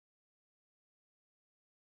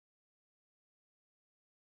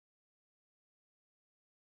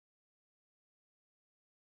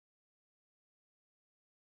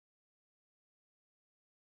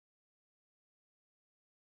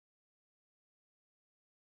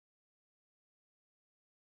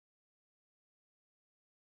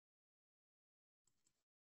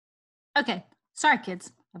Okay, sorry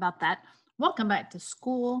kids about that. Welcome back to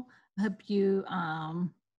school. I hope you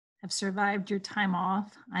have survived your time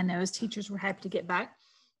off. I know as teachers we're happy to get back.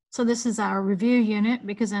 So this is our review unit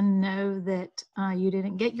because I know that you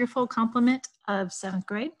didn't get your full complement of 7th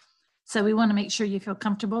grade. So we want to make sure you feel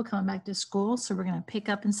comfortable coming back to school. So we're going to pick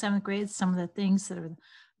up in 7th grade some of the things that are the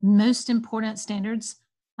most important standards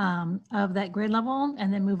of that grade level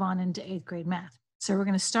and then move on into 8th grade math. So we're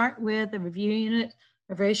going to start with the review unit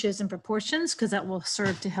of ratios and proportions because that will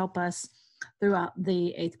serve to help us throughout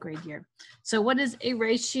the 8th grade year. So what is a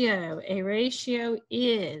ratio? A ratio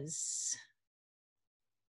is,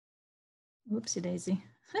 whoopsie daisy.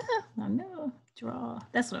 Oh no, draw.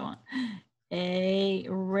 That's what I want. A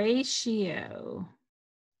ratio.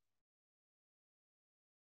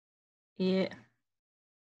 It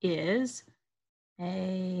is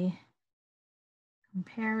a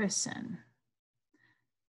comparison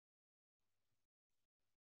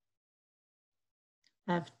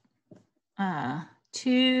of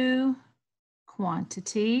two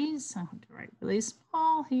quantities. I have to write really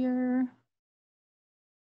small here.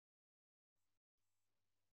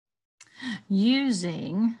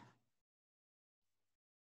 Using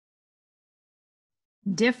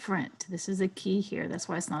different, this is a key here, that's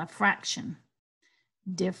why it's not a fraction,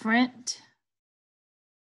 different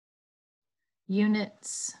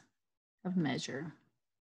units of measure.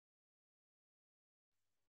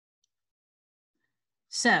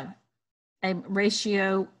 So a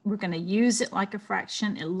ratio, we're going to use it like a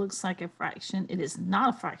fraction. It looks like a fraction. It is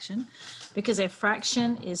not a fraction because a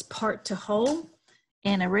fraction is part to whole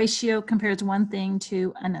and a ratio compares one thing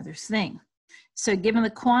to another thing. So given the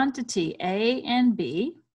quantity A and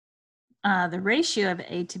B, the ratio of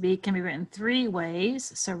A to B can be written 3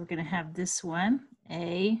 ways. So we're going to have this one,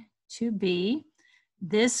 A to B.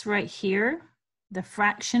 This right here, the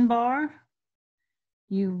fraction bar,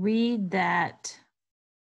 you read that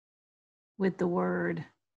with the word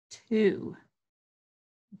 2,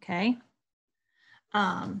 okay?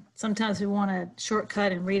 Sometimes we want to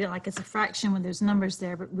shortcut and read it like it's a fraction when there's numbers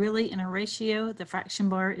there, but really in a ratio, the fraction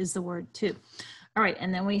bar is the word 2. All right,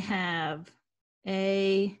 and then we have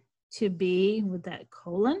A to B with that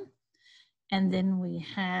colon, and then we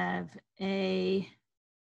have A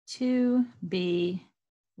to B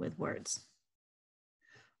with words.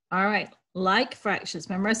 All right, like fractions.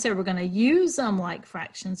 Remember I said we're going to use them like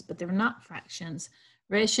fractions, but they're not fractions.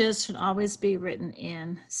 Ratios should always be written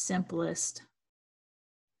in simplest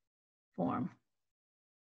form.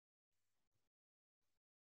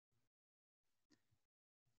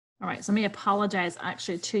 All right, so let me apologize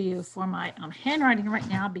actually to you for my handwriting right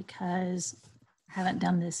now because I haven't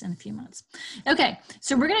done this in a few months. Okay,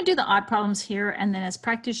 so we're going to do the odd problems here, and then as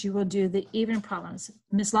practice, you will do the even problems.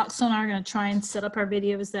 Ms. Loxell and I are going to try and set up our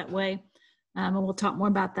videos that way, and we'll talk more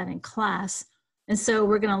about that in class. And so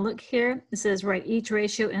we're going to look here. It says write each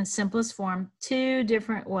ratio in simplest form 2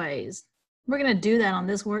 different ways. We're going to do that on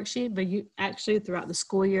this worksheet, but you actually throughout the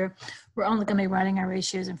school year, we're only going to be writing our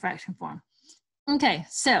ratios in fraction form. Okay,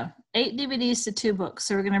 so 8 DVDs to 2 books.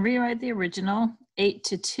 So we're going to rewrite the original 8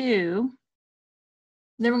 to 2.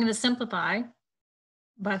 Then we're going to simplify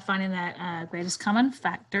by finding that greatest common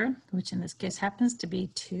factor, which in this case happens to be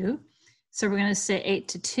 2. So we're going to say 8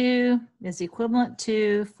 to 2 is equivalent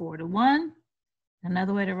to 4 to 1.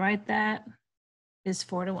 Another way to write that is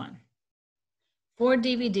 4 to 1. 4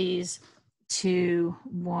 DVDs to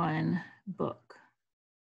 1 book.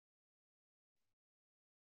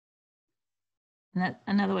 And that,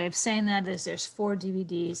 another way of saying that is there's 4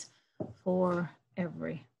 DVDs for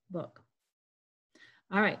every book.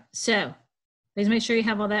 All right, so please make sure you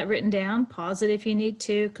have all that written down. Pause it if you need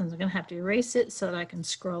to, because I'm going to have to erase it so that I can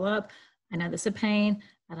scroll up. I know that's a pain.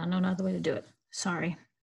 I don't know another way to do it. Sorry.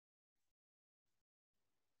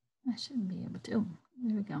 I should be able to.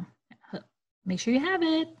 There we go. Make sure you have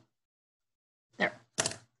it. There.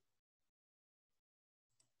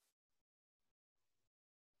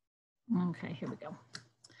 Okay, here we go.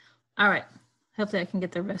 All right. Hopefully I can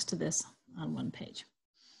get the rest of this on one page.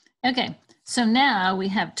 Okay, so now we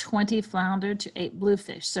have 20 flounder to 8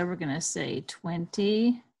 bluefish. So we're going to say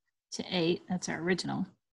 20 to 8. That's our original.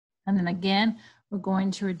 And then again, we're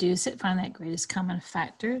going to reduce it, find that greatest common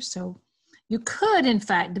factor. So you could, in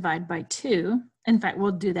fact, divide by 2. In fact,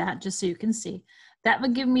 we'll do that just so you can see. That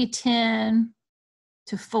would give me 10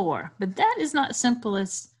 to 4. But that is not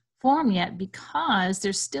simplest form yet because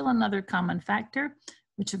there's still another common factor,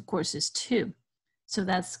 which of course is 2. So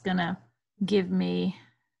that's going to give me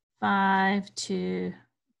 5 to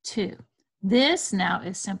 2. This now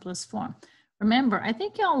is simplest form. Remember, I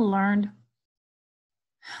think y'all learned,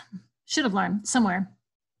 should have learned somewhere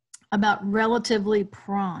about relatively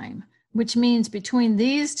prime. which means between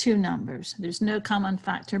these two numbers, there's no common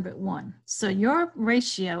factor but 1. So your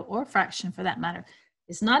ratio, or fraction for that matter,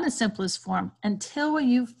 is not in simplest form until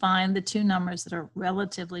you find the two numbers that are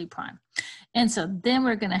relatively prime. And so then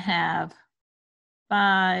we're going to have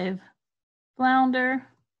 5 flounder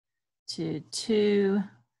to 2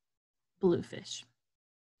 bluefish.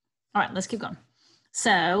 All right, let's keep going.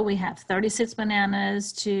 So we have 36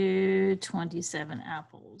 bananas to 27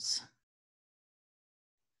 apples.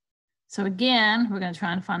 So again, we're going to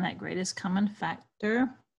try and find that greatest common factor.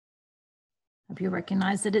 Hope you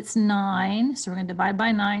recognize that it's 9. So we're going to divide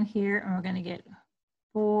by 9 here, and we're going to get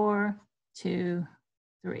 4, 2,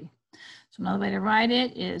 3. So another way to write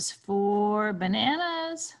it is 4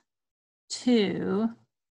 bananas to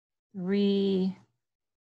 3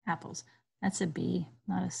 apples. That's a B,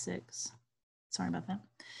 not a 6. Sorry about that.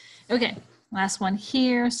 Okay, last one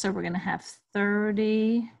here. So we're going to have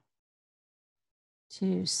 30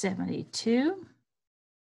 to 72.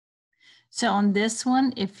 So on this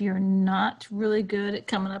one, if you're not really good at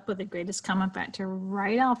coming up with the greatest common factor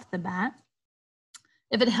right off the bat,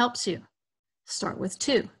 if it helps you, start with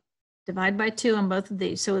 2. Divide by 2 on both of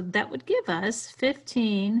these. So that would give us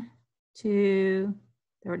 15 to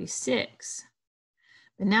 36.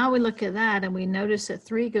 But now we look at that and we notice that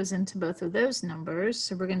 3 goes into both of those numbers.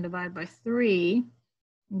 So we're going to divide by 3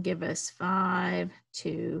 and give us 5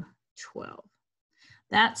 to 12.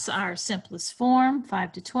 That's our simplest form,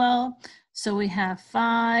 5 to 12. So we have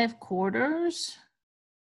 5 quarters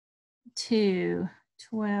to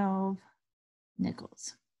 12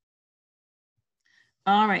 nickels.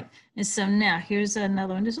 All right, and so now here's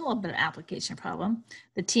another one, just a little bit of application problem.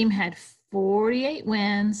 The team had 48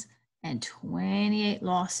 wins and 28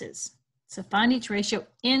 losses. So find each ratio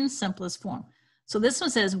in simplest form. So this one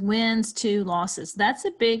says wins to losses. That's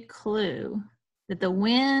a big clue that the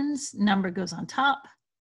wins number goes on top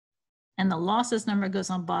and the losses number goes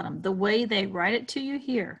on bottom. The way they write it to you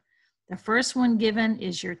here, the first one given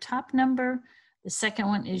is your top number, the second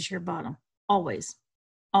one is your bottom. Always,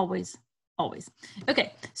 always, always.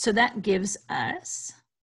 Okay, so that gives us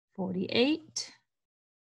 48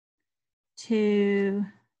 to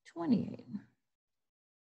 28.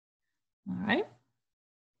 All right,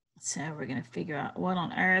 so we're going to figure out what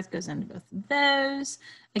on earth goes into both of those.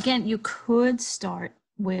 Again, you could start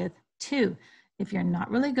with 2 if you're not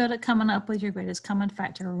really good at coming up with your greatest common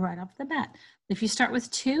factor right off the bat. If you start with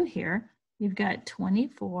 2 here, you've got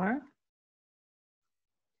 24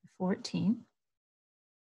 to 14.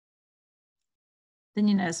 Then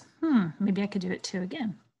you notice, maybe I could do it 2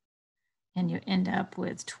 again. And you end up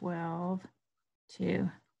with 12 to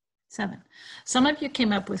 7. Some of you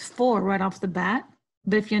came up with 4 right off the bat,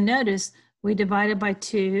 but if you notice, we divided by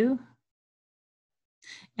 2,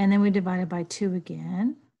 and then we divided by 2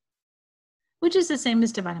 again, which is the same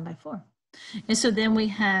as dividing by 4. And so then we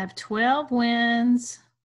have 12 wins,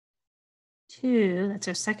 2, that's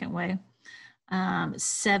our second way,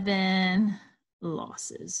 7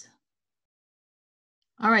 losses.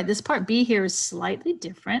 All right, this part B here is slightly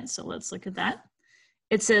different, so let's look at that.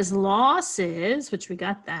 It says losses, which we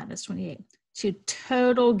got that, that's 28, to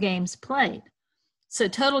total games played. So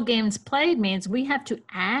total games played means we have to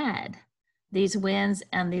add these wins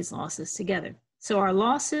and these losses together. So our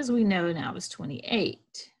losses we know now is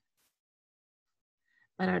 28.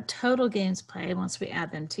 But our total games played, once we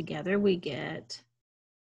add them together, we get,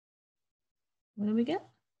 what do we get?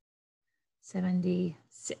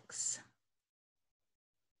 76.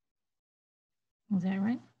 Is that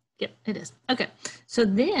right? Yep, it is. Okay, so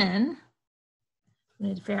then we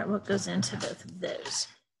need to figure out what goes into both of those.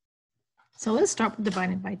 So let's start with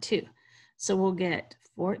dividing by 2. So we'll get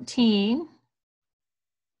 14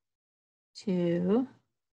 to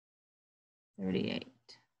 38.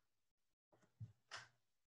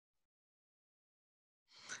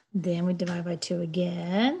 Then we divide by 2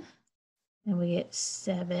 again, and we get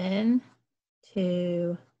 7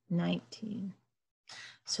 to 19.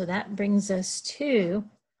 So that brings us to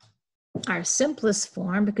our simplest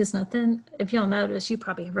form, because nothing, if you'll notice, you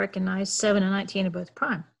probably recognize 7 and 19 are both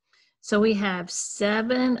prime. So we have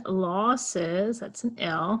 7 losses, that's an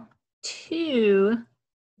L, to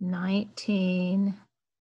 19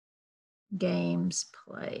 games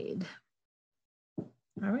played.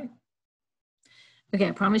 All right. Okay,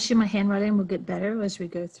 I promise you my handwriting will get better as we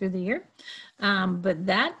go through the year. But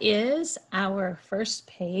that is our first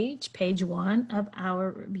page, page 1 of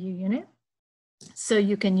our review unit. So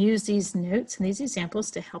you can use these notes and these examples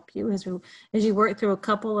to help you as you work through a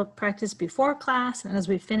couple of practice before class and as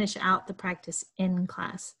we finish out the practice in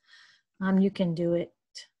class. You can do it,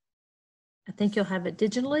 I think you'll have it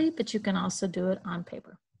digitally, but you can also do it on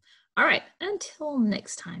paper. All right, until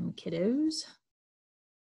next time, kiddos.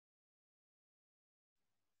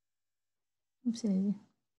 Oopsie.